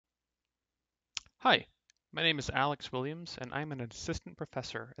Hi, my name is Alex Williams, and I'm an assistant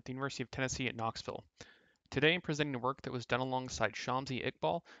professor at the University of Tennessee at Knoxville. Today I'm presenting work that was done alongside Shamsi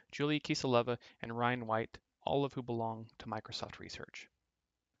Iqbal, Julia Kiseleva, and Ryan White, all of who belong to Microsoft Research.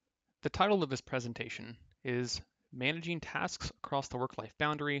 The title of this presentation is Managing Tasks Across the Work-Life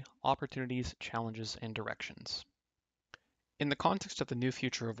Boundary, Opportunities, Challenges, and Directions. In the context of the new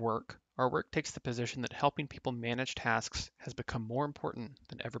future of work, our work takes the position that helping people manage tasks has become more important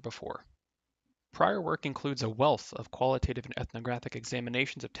than ever before. Prior work includes a wealth of qualitative and ethnographic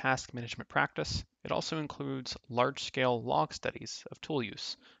examinations of task management practice. It also includes large-scale log studies of tool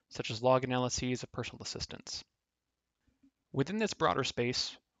use, such as log analyses of personal assistants. Within this broader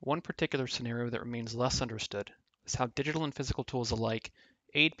space, one particular scenario that remains less understood is how digital and physical tools alike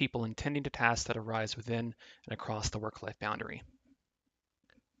aid people in tending to tasks that arise within and across the work-life boundary.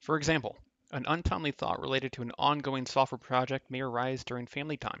 For example, an untimely thought related to an ongoing software project may arise during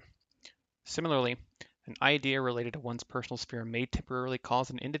family time. Similarly, an idea related to one's personal sphere may temporarily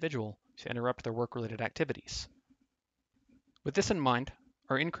cause an individual to interrupt their work-related activities. With this in mind,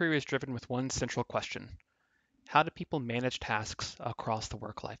 our inquiry is driven with one central question: how do people manage tasks across the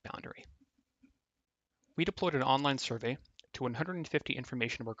work-life boundary? We deployed an online survey to 150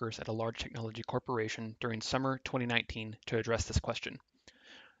 information workers at a large technology corporation during summer 2019 to address this question.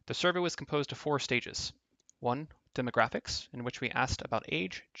 The survey was composed of 4 stages. 1. Demographics, in which we asked about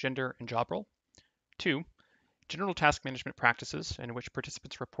age, gender, and job role. 2. General task management practices, in which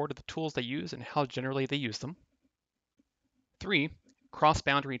participants reported the tools they use and how generally they use them. 3.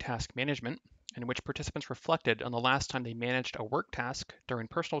 Cross-boundary task management, in which participants reflected on the last time they managed a work task during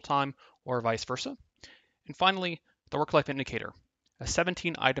personal time or vice versa. And finally, the Work-Life Indicator, a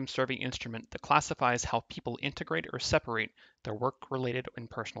 17-item survey instrument that classifies how people integrate or separate their work-related and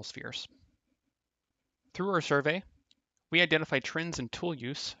personal spheres. Through our survey, we identified trends in tool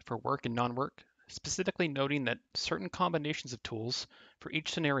use for work and non-work, specifically noting that certain combinations of tools for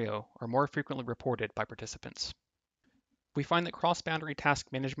each scenario are more frequently reported by participants. We find that cross-boundary task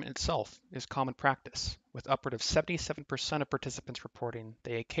management itself is common practice, with upward of 77% of participants reporting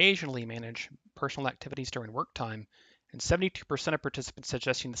they occasionally manage personal activities during work time, and 72% of participants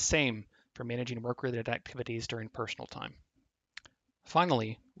suggesting the same for managing work-related activities during personal time.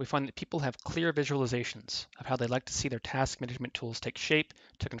 Finally, we find that people have clear visualizations of how they'd like to see their task management tools take shape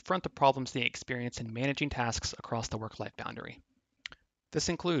to confront the problems they experience in managing tasks across the work-life boundary. This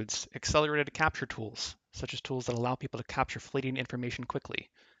includes accelerated capture tools, such as tools that allow people to capture fleeting information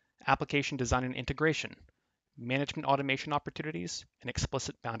quickly, application design and integration, management automation opportunities, and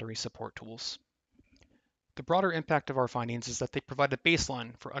explicit boundary support tools. The broader impact of our findings is that they provide a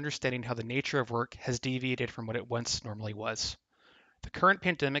baseline for understanding how the nature of work has deviated from what it once normally was. The current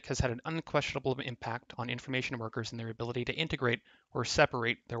pandemic has had an unquestionable impact on information workers and their ability to integrate or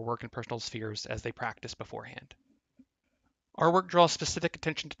separate their work and personal spheres as they practiced beforehand. Our work draws specific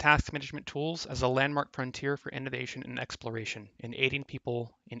attention to task management tools as a landmark frontier for innovation and exploration in aiding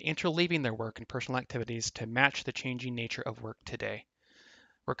people in interleaving their work and personal activities to match the changing nature of work today.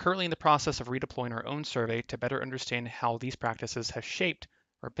 We're currently in the process of redeploying our own survey to better understand how these practices have shaped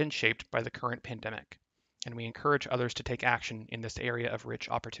or been shaped by the current pandemic, and we encourage others to take action in this area of rich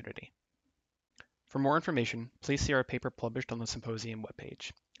opportunity. For more information, please see our paper published on the symposium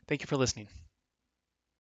webpage. Thank you for listening.